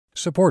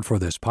Support for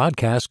this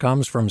podcast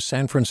comes from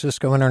San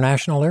Francisco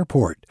International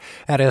Airport.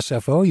 At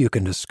SFO, you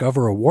can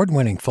discover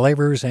award-winning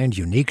flavors and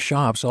unique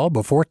shops all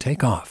before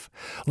takeoff.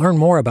 Learn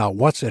more about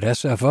what's at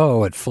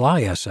SFO at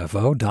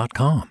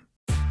flysfo.com.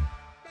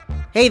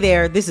 Hey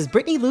there, this is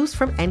Brittany Luce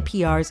from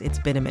NPR's It's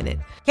Been a Minute.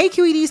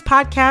 KQED's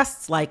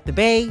podcasts like The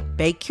Bay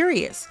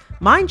Curious,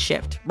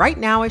 Mindshift, Right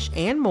Nowish,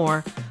 and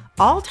more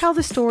all tell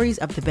the stories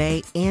of the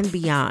Bay and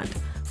beyond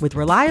with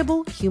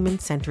reliable,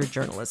 human-centered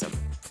journalism.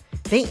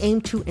 They aim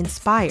to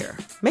inspire,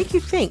 make you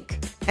think,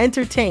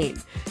 entertain,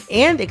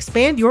 and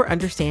expand your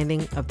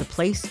understanding of the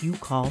place you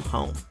call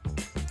home.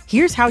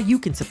 Here's how you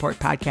can support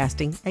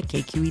podcasting at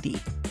KQED.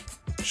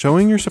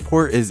 Showing your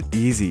support is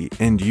easy,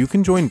 and you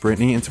can join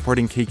Brittany in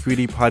supporting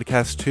KQED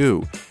Podcast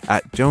too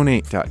at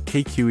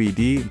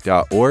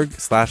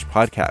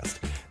donate.kqed.org/podcast.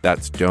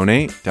 That's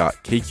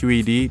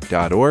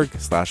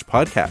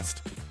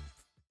donate.kqed.org/podcast.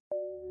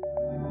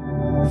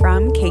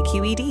 From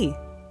KQED.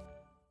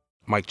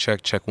 Mic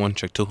check, check 1,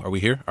 check 2. Are we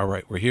here? All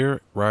right, we're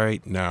here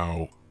right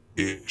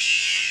now-ish.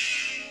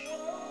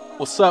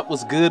 What's up?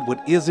 What's good?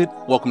 What is it?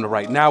 Welcome to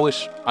Right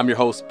Nowish. I'm your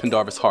host,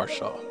 Pendarvis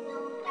Harshaw.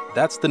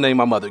 That's the name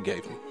my mother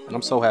gave me, and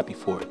I'm so happy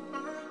for it.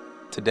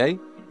 Today,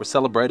 we're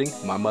celebrating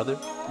my mother,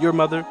 your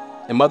mother,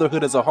 and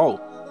motherhood as a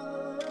whole.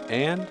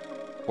 And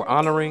we're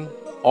honoring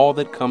all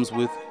that comes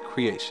with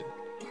creation,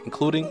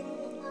 including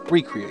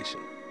recreation.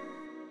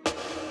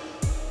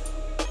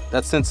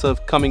 That sense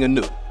of coming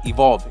anew,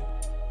 evolving.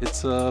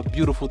 It's a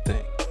beautiful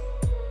thing.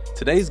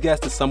 Today's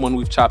guest is someone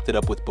we've chopped it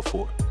up with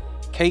before.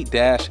 Kate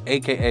Dash,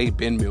 aka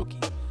Ben Mielke,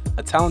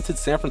 a talented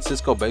San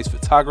Francisco-based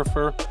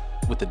photographer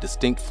with a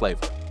distinct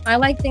flavor. I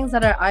like things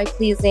that are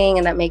eye-pleasing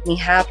and that make me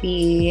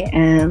happy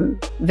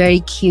and very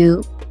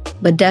cute,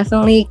 but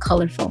definitely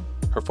colorful.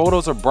 Her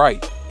photos are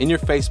bright,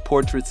 in-your-face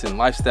portraits and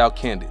lifestyle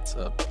candids,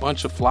 a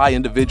bunch of fly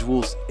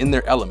individuals in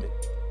their element.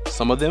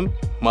 Some of them,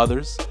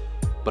 mothers,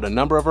 but a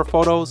number of her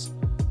photos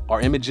are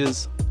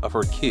images of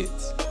her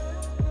kids.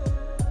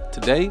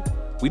 Today,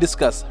 we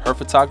discuss her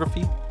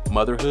photography,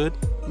 motherhood,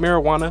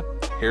 marijuana,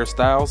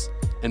 hairstyles,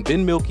 and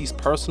Ben Mielke's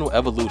personal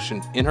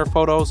evolution in her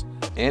photos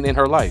and in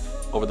her life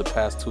over the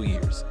past 2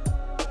 years.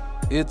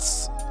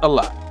 It's a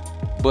lot,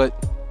 but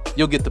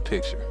you'll get the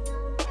picture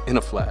in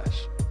a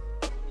flash.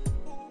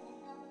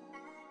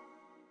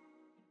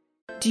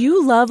 Do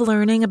you love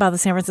learning about the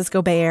San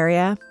Francisco Bay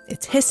Area?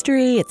 Its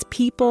history, its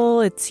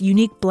people, its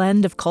unique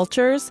blend of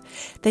cultures?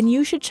 Then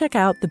you should check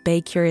out the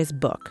Bay Curious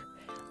book.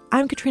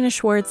 I'm Katrina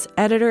Schwartz,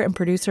 editor and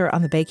producer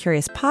on the Bay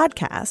Curious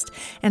podcast,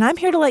 and I'm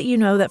here to let you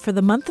know that for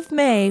the month of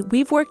May,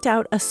 we've worked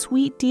out a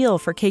sweet deal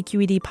for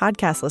KQED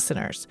podcast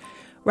listeners.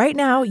 Right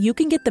now, you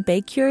can get the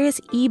Bay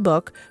Curious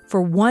ebook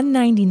for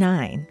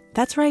 $1.99.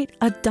 That's right,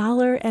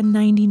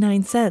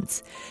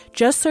 $1.99.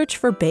 Just search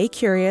for Bay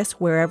Curious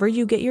wherever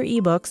you get your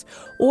ebooks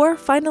or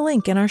find a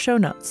link in our show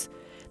notes.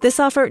 This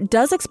offer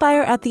does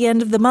expire at the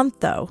end of the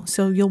month, though,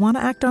 so you'll want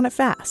to act on it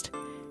fast.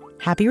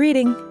 Happy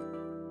reading.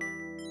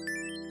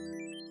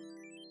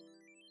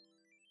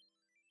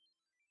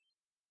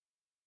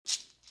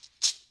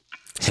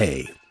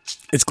 Hey,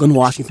 it's Glenn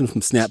Washington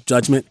from Snap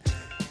Judgment,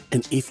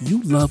 and if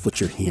you love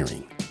what you're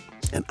hearing,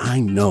 and I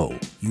know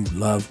you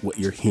love what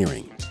you're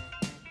hearing,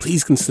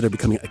 please consider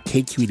becoming a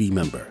KQED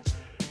member.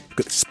 You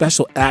get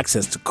special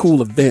access to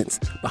cool events,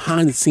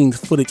 behind-the-scenes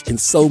footage, and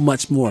so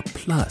much more.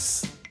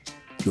 Plus,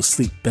 you'll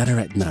sleep better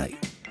at night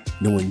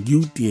knowing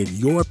you did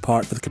your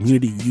part for the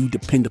community you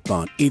depend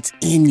upon. It's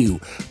in you.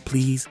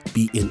 Please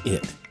be in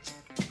it.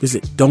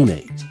 Visit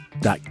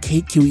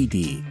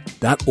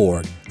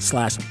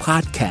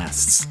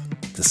donate.kqed.org/podcasts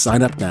to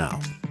sign up now.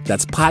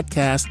 That's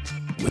podcast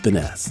with an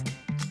S.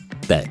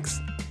 Thanks.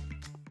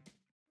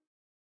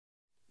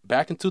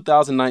 Back in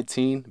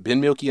 2019, Ben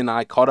Mielke and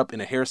I caught up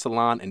in a hair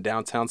salon in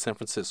downtown San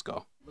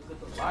Francisco. Look at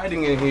the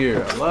lighting in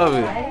here. I love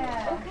it.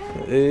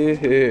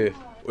 Yeah.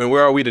 And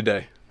where are we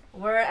today?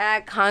 We're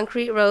at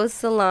Concrete Rose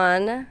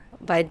Salon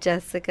by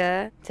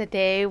Jessica.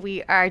 Today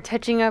we are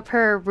touching up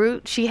her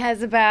root. She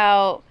has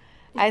about,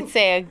 I'd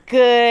say, a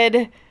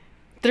good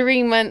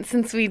 3 months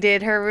since we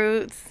did her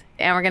roots.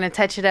 And we're going to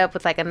touch it up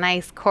with like a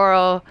nice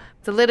coral.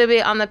 It's a little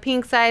bit on the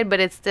pink side, but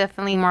it's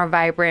definitely more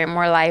vibrant,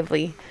 more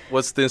lively.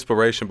 What's the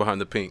inspiration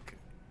behind the pink?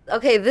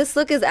 Okay, this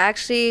look is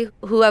actually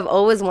who I've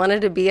always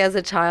wanted to be as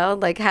a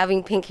child, like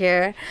having pink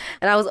hair.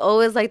 And I was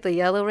always like the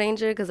Yellow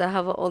Ranger because I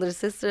have an older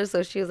sister.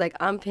 So she was like,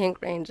 I'm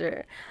Pink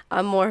Ranger.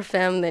 I'm more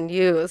femme than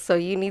you. So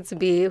you need to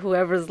be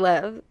whoever's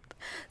left.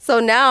 So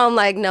now I'm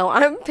like, no,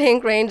 I'm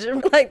Pink Ranger.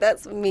 Like,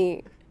 that's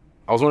me.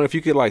 I was wondering if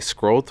you could like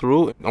scroll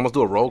through, almost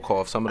do a roll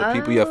call of some of the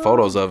people you have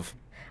photos of.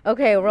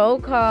 Okay, roll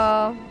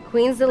call.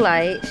 Queen's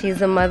Delight. She's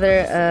the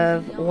mother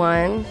of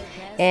one.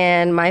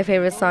 And my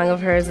favorite song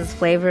of hers is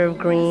Flavor of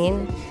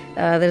Green.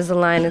 There's a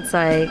line, it's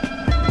like,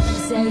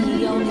 say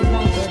he only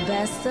want the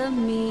best of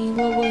me.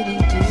 What would he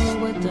do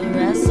with the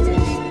rest of me?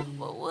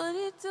 What would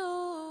he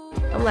do?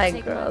 I'm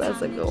like, girl,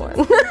 that's a good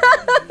one.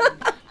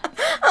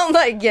 I'm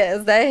like,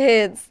 yes, that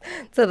hits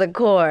to the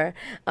core.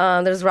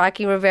 There's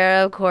Rocky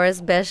Rivera, of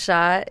course, Best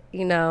Shot,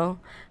 you know.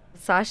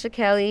 Sasha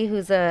Kelly,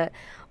 who's a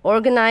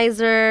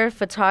organizer,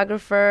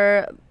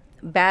 photographer,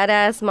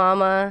 badass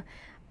mama.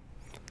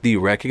 Do you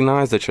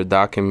recognize that you're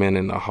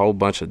documenting a whole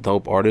bunch of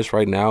dope artists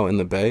right now in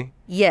the Bay?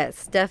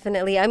 Yes,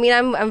 definitely. I mean,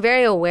 I'm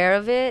very aware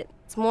of it.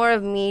 It's more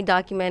of me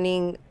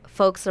documenting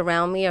folks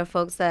around me or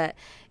folks that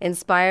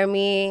inspire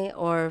me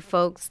or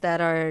folks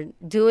that are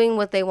doing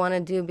what they want to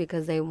do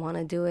because they want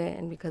to do it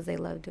and because they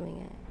love doing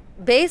it.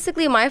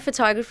 Basically, my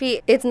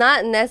photography, it's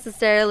not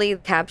necessarily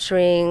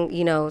capturing,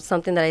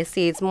 something that I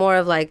see. It's more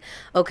of like,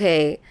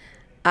 okay,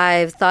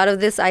 I've thought of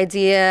this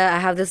idea, I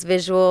have this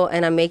visual,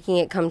 and I'm making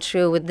it come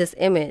true with this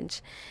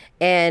image.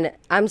 And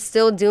I'm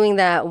still doing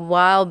that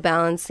while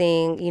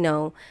balancing,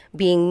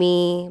 being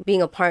me,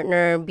 being a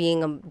partner,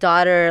 being a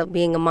daughter,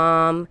 being a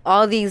mom,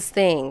 all these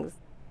things.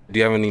 Do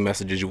you have any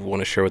messages you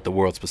want to share with the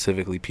world,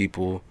 specifically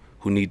people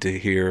who need to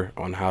hear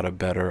on how to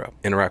better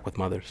interact with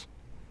mothers?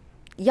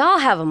 Y'all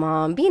have a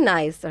mom. Be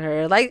nice to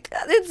her. Like,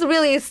 it's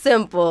really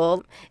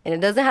simple. And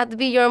it doesn't have to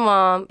be your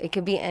mom. It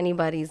could be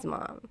anybody's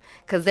mom.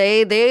 Because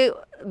they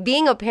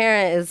being a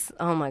parent is,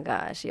 oh my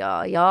gosh,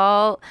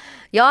 y'all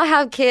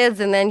have kids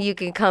and then you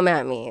can come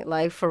at me.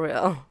 Like, for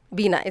real.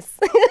 Be nice.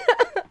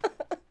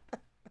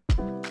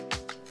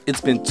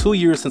 It's been 2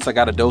 years since I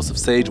got a dose of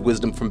sage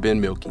wisdom from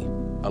Ben Milkey.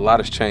 A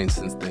lot has changed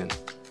since then.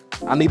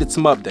 I needed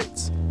some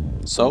updates.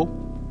 So,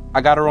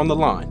 I got her on the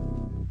line.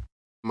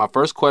 My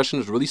first question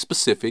is really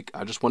specific.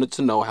 I just wanted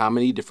to know how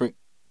many different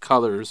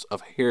colors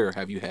of hair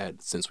have you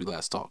had since we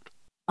last talked?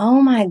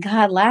 Oh my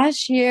God,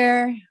 last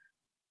year,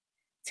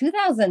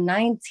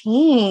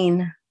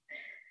 2019.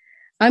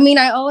 I mean,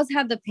 I always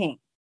had the pink.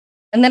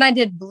 And then I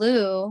did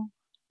blue.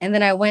 And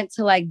then I went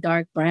to like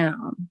dark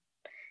brown.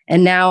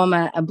 And now I'm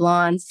at a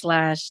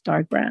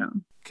blonde/dark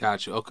brown.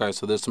 Gotcha. Okay,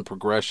 so there's some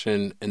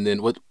progression. And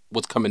then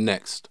what's coming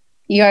next?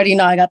 You already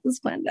know I got this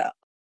planned out.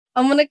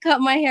 I'm going to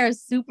cut my hair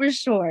super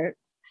short.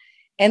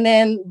 And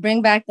then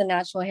bring back the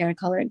natural hair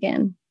color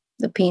again,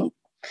 the pink.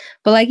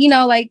 But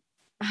like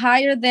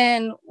higher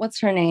than,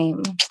 what's her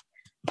name?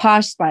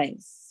 Posh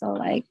Spice. So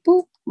like,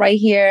 boop, right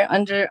here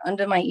under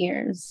my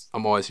ears.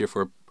 I'm always here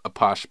for a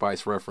Posh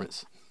Spice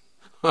reference.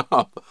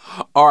 All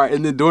right,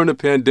 and then during the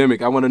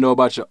pandemic, I want to know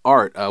about your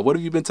art. What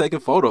have you been taking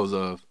photos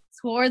of?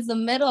 Towards the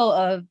middle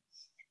of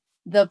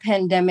the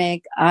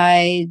pandemic,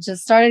 I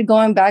just started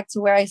going back to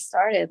where I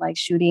started, like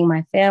shooting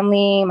my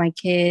family, my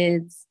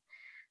kids,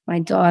 my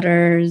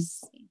daughters.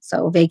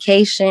 So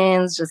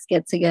vacations, just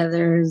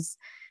get-togethers,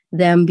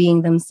 them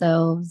being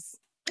themselves.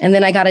 And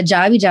then I got a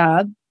jobby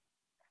job.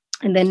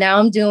 And then now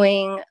I'm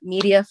doing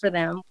media for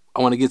them.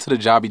 I want to get to the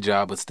jobby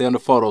job, but stay on the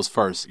photos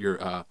first.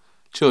 Your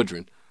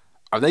children,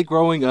 are they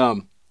growing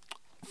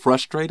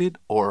frustrated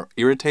or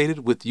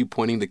irritated with you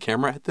pointing the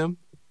camera at them?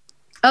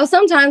 Oh,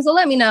 sometimes they'll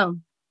let me know.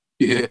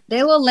 Yeah.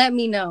 They will let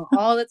me know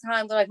all the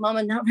time. They're like,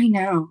 Mama, not right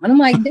now. And I'm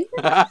like,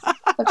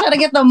 I'm trying to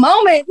get the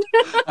moment.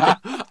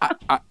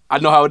 I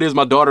know how it is.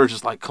 My daughter is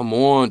just like, come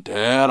on,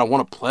 Dad, I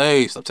want to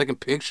play. Stop taking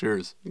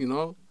pictures,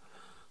 The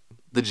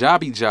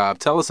jobby job,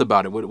 tell us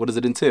about it. What does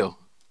it entail?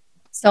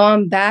 So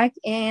I'm back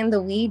in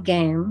the weed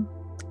game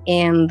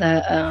in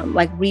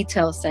the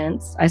retail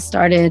sense. I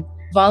started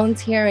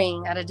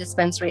volunteering at a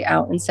dispensary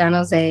out in San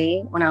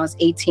Jose when I was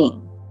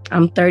 18.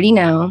 I'm 30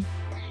 now,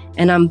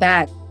 and I'm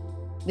back.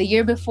 The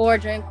year before,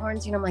 during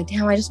quarantine, I'm like,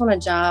 damn, I just want a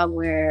job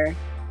where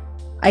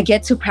I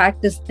get to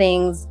practice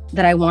things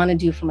that I want to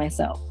do for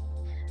myself.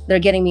 They're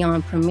getting me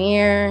on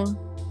Premiere,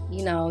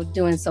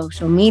 doing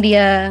social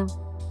media,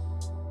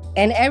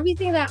 and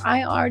everything that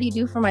I already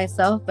do for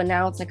myself, but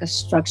now it's like a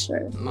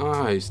structure.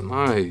 Nice.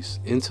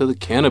 Into the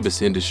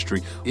cannabis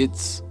industry.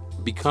 It's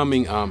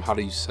becoming,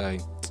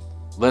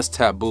 less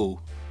taboo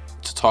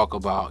to talk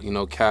about,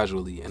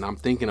 casually. And I'm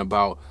thinking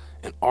about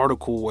an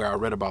article where I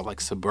read about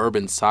like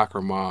suburban soccer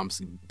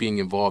moms being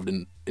involved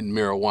in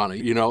marijuana,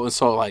 And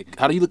so like,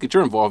 how do you look at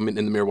your involvement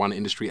in the marijuana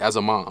industry as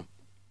a mom?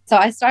 So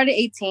I started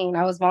 18.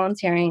 I was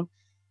volunteering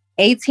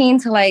 18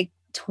 to like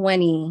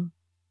 20.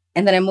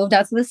 And then I moved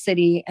out to the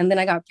city. And then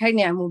I got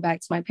pregnant. I moved back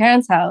to my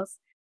parents' house.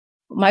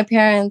 My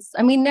parents,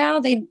 I mean, now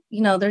they,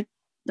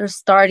 they're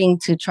starting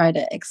to try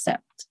to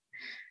accept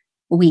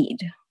weed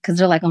because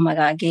they're like, oh my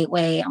God,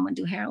 gateway, I'm going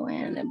to do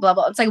heroin and blah,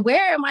 blah. It's like,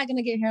 where am I going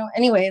to get heroin?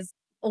 Anyways,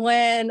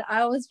 when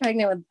I was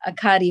pregnant with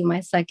Akadi,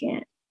 my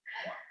second,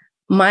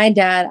 my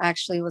dad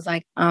actually was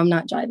like, I'm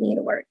not driving you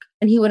to work.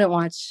 And he wouldn't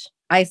watch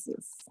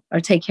ISIS or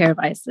take care of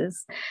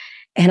ISIS.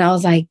 And I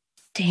was like,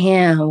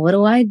 damn, what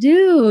do I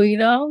do?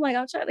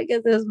 I'm trying to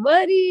get this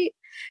money.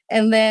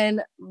 And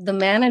then the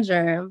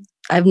manager,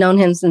 I've known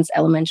him since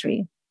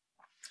elementary.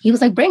 He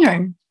was like, bring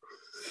her.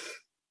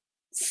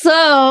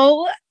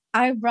 So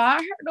I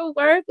brought her to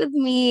work with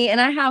me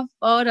and I have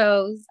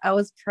photos. I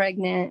was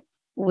pregnant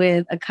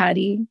with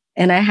Akadi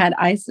and I had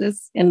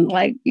ISIS in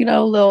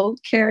little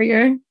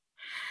carrier.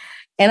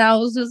 And I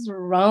was just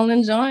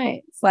rolling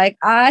joints.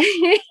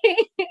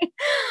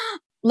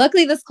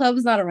 Luckily this club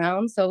is not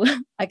around, so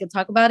I could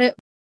talk about it.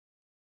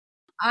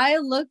 I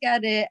look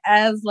at it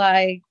as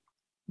like,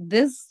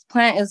 this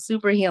plant is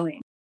super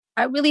healing.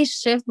 I really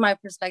shift my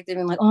perspective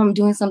and I'm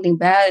doing something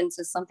bad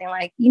into something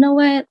like, you know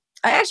what?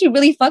 I actually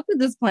really fuck with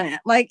this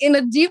plant, like in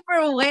a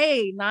deeper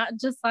way, not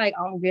just like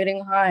I'm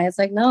getting high. It's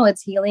like, no,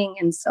 it's healing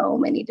in so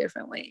many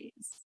different ways.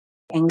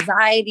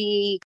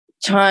 Anxiety,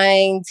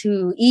 trying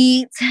to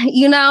eat,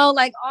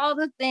 like all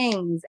the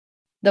things.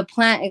 The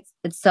plant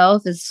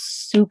itself is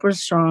super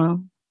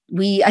strong.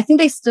 I think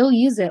they still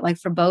use it like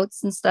for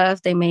boats and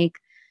stuff. They make,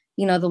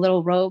 the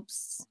little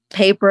ropes,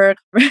 paper,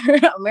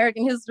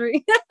 American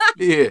history.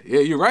 Yeah,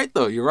 you're right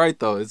though.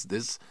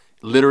 It's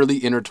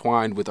literally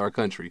intertwined with our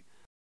country.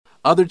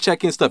 Other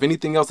check-in stuff,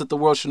 anything else that the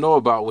world should know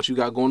about what you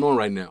got going on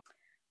right now?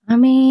 I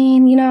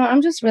mean,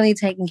 I'm just really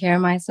taking care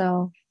of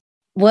myself.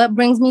 What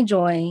brings me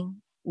joy?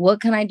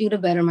 What can I do to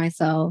better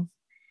myself?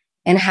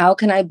 And how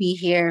can I be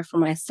here for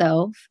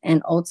myself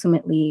and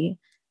ultimately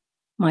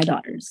my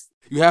daughters?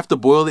 You have to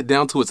boil it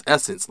down to its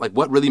essence, like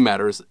what really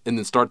matters, and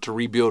then start to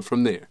rebuild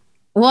from there.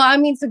 Well, I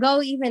mean, to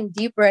go even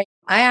deeper,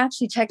 I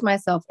actually checked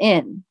myself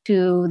in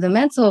to the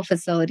mental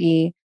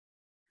facility.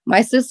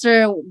 My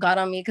sister got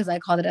on me because I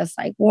called it a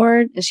psych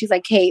ward. And she's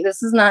like, Kate,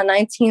 this is not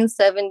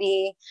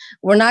 1970.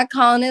 We're not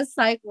calling it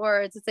psych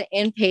wards. It's an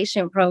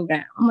inpatient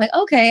program. I'm like,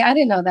 okay, I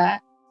didn't know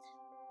that.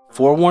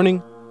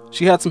 Forewarning,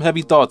 she had some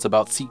heavy thoughts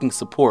about seeking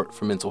support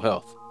for mental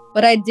health.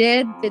 But I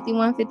did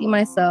 5150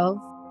 myself.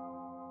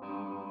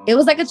 It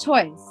was like a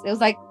choice. It was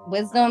like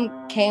wisdom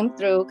came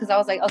through because I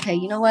was like, okay,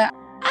 you know what?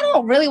 I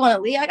don't really want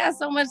to leave. I got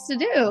so much to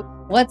do.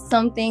 What's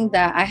something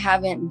that I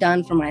haven't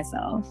done for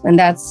myself? And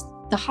that's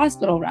the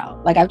hospital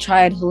route. Like I've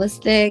tried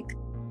holistic.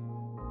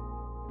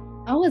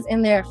 I was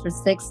in there for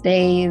 6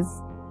 days,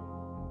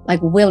 like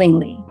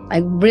willingly,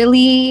 like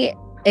really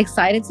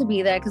excited to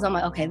be there because I'm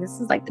like, okay, this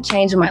is like the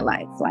change in my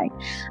life. Like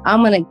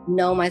I'm going to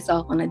know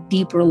myself on a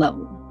deeper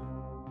level.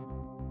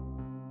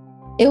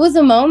 It was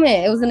a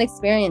moment. It was an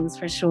experience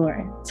for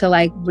sure to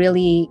like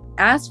really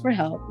ask for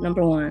help.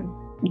 Number one,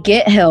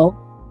 get help,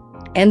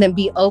 and then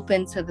be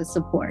open to the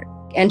support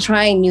and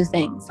trying new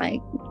things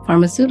like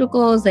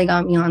pharmaceuticals. They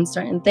got me on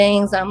certain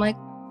things. I'm like,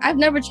 I've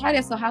never tried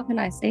it, so how can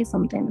I say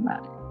something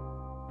about it?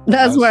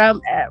 That's where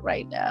I'm at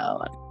right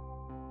now.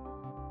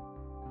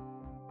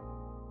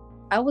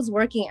 I was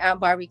working at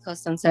Barbie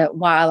Coast Sunset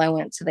while I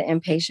went to the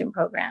inpatient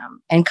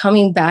program, and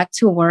coming back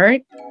to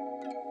work,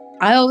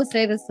 I always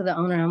say this to the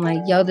owner. I'm like,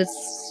 yo, this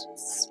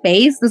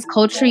space, this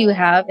culture you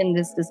have in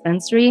this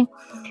dispensary,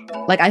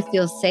 like I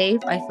feel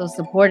safe. I feel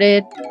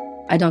supported.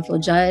 I don't feel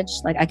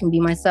judged. Like I can be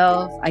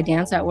myself. I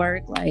dance at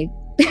work. Like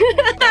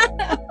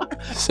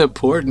it's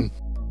important.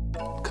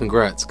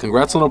 Congrats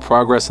on the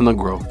progress and the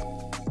growth.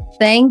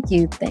 Thank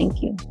you.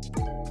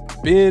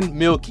 Ben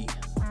Mielke,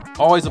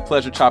 always a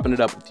pleasure chopping it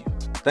up with you.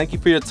 Thank you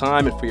for your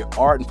time and for your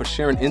art and for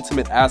sharing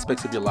intimate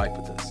aspects of your life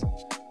with us.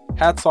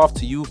 Hats off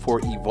to you for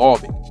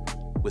evolving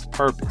with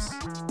purpose.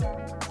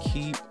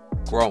 Keep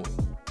growing.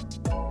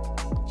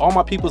 All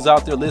my peoples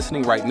out there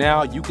listening right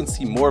now, you can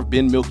see more of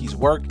Ben Mielke's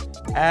work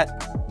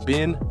at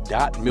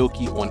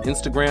ben.milky on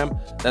Instagram.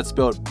 That's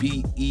spelled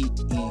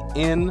BEEN.MILKY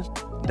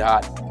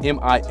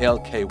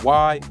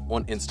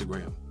on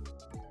Instagram.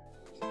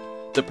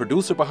 The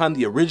producer behind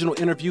the original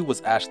interview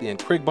was Ashley Ann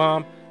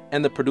Krigbaum,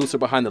 and the producer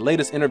behind the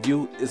latest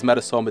interview is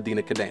Marisol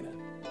Medina Cadena.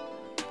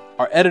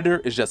 Our editor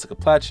is Jessica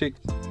Platchik.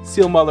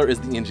 Seal Muller is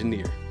the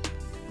engineer.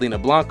 Lena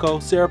Blanco,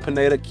 Sarah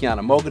Pineda, Kiana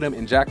Mogadam,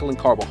 and Jacqueline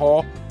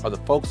Carvajal are the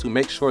folks who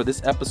make sure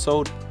this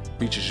episode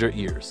reaches your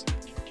ears,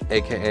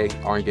 aka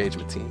our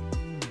engagement team.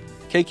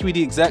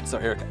 KQED execs are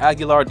Erica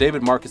Aguilar,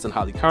 David Marcus, and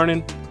Holly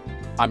Kernan.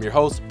 I'm your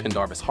host,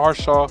 Pendarvis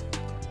Harshaw,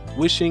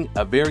 wishing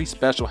a very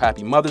special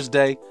happy Mother's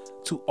Day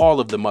to all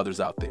of the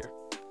mothers out there.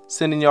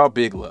 Sending y'all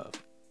big love.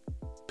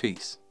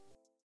 Peace.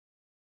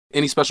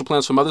 Any special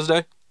plans for Mother's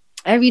Day?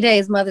 Every day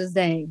is Mother's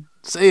Day.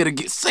 Say it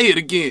again.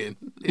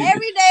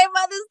 Every day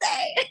Mother's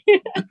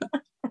Day.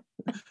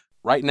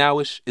 Right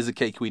Nowish is a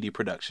KQED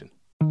production.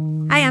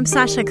 Hi, I'm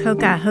Sasha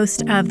Khokha,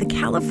 host of the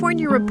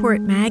California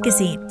Report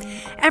magazine.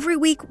 Every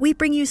week, we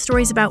bring you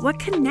stories about what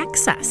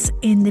connects us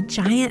in the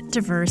giant,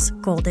 diverse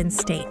Golden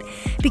State.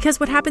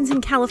 Because what happens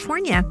in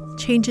California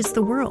changes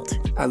the world.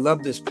 I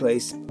love this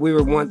place. We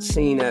were once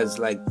seen as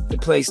like the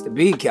place to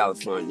be,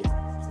 California.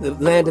 The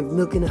land of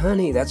milk and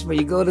honey. That's where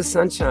you go to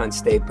Sunshine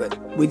State, but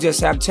we just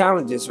have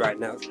challenges right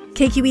now.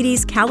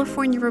 KQED's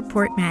California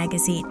Report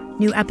magazine.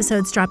 New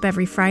episodes drop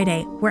every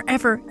Friday,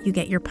 wherever you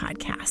get your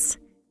podcasts.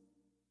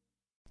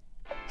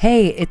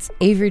 Hey, it's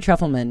Avery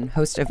Trufelman,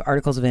 host of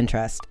Articles of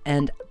Interest.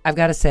 And I've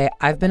got to say,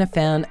 I've been a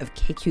fan of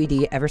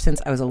KQED ever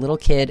since I was a little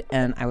kid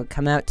and I would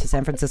come out to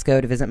San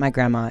Francisco to visit my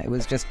grandma. It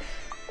was just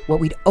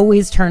what we'd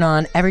always turn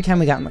on every time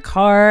we got in the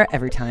car,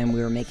 every time we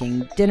were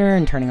making dinner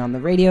and turning on the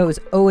radio. It was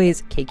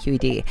always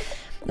KQED.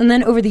 And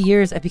then over the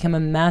years, I've become a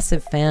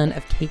massive fan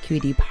of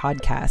KQED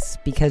podcasts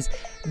because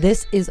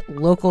this is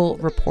local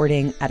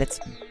reporting at its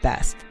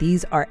best.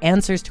 These are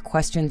answers to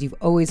questions you've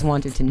always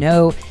wanted to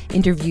know,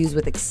 interviews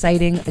with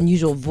exciting,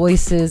 unusual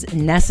voices,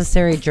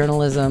 necessary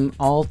journalism,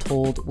 all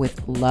told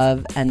with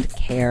love and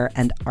care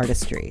and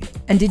artistry.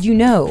 And did you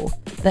know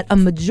that a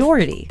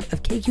majority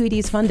of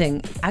KQED's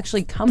funding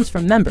actually comes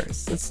from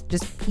members? It's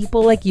just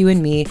people like you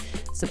and me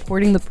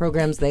supporting the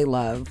programs they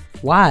love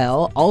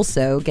while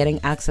also getting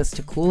access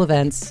to cool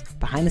events,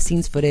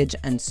 behind-the-scenes footage,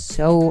 and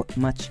so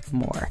much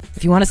more.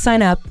 If you want to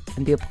sign up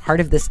and be a part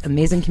of this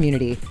amazing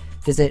community,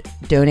 visit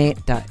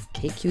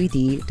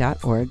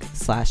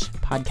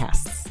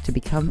donate.kqed.org/podcasts to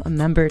become a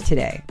member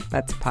today.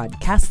 That's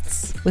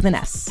podcasts with an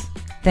S.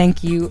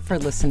 Thank you for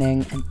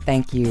listening, and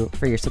thank you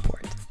for your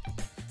support.